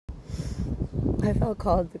I felt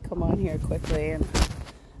called to come on here quickly and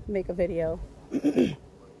make a video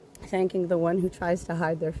thanking the one who tries to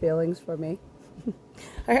hide their feelings from me.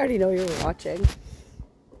 I already know you're watching.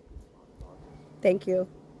 Thank you.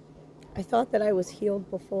 I thought that I was healed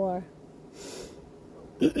before.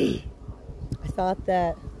 I thought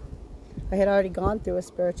that I had already gone through a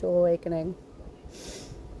spiritual awakening.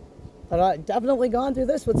 But I'd definitely gone through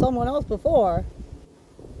this with someone else before.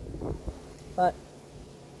 But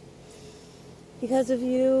because of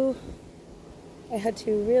you, I had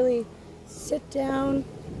to really sit down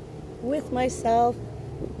with myself,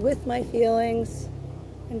 with my feelings,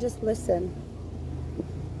 and just listen.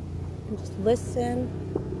 And just listen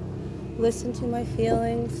to my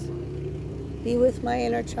feelings, be with my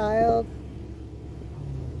inner child,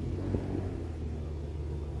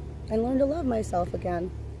 and learn to love myself again.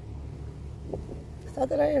 I thought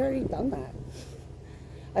that I had already done that.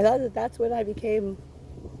 I thought that that's when I became,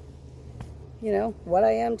 what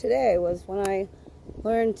I am today, was when I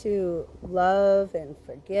learned to love and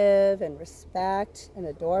forgive and respect and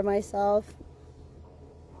adore myself.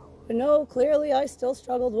 But no, clearly I still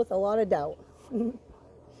struggled with a lot of doubt.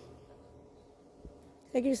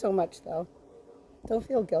 Thank you so much, though. Don't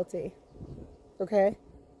feel guilty, okay?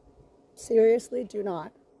 Seriously, do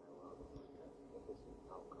not.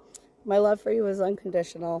 My love for you is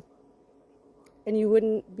unconditional, and you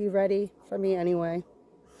wouldn't be ready for me anyway.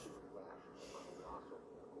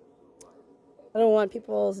 I don't want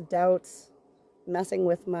people's doubts messing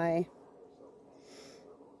with my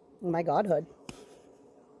godhood.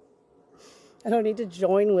 I don't need to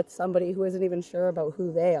join with somebody who isn't even sure about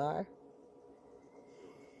who they are.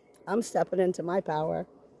 I'm stepping into my power,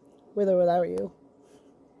 with or without you.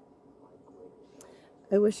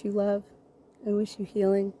 I wish you love. I wish you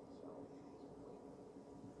healing.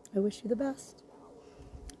 I wish you the best.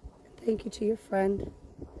 And thank you to your friend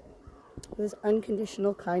for his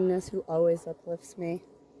unconditional kindness, who always uplifts me.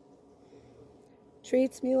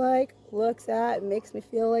 Treats me like, looks at, and makes me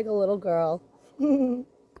feel like a little girl.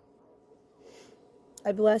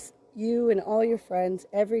 I bless you and all your friends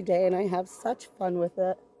every day, and I have such fun with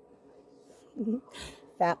it.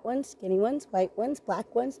 Fat ones, skinny ones, white ones,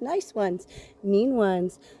 black ones, nice ones, mean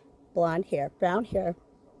ones, blonde hair, brown hair,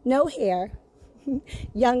 no hair,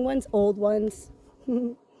 young ones, old ones.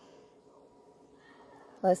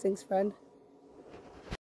 Blessings, friend.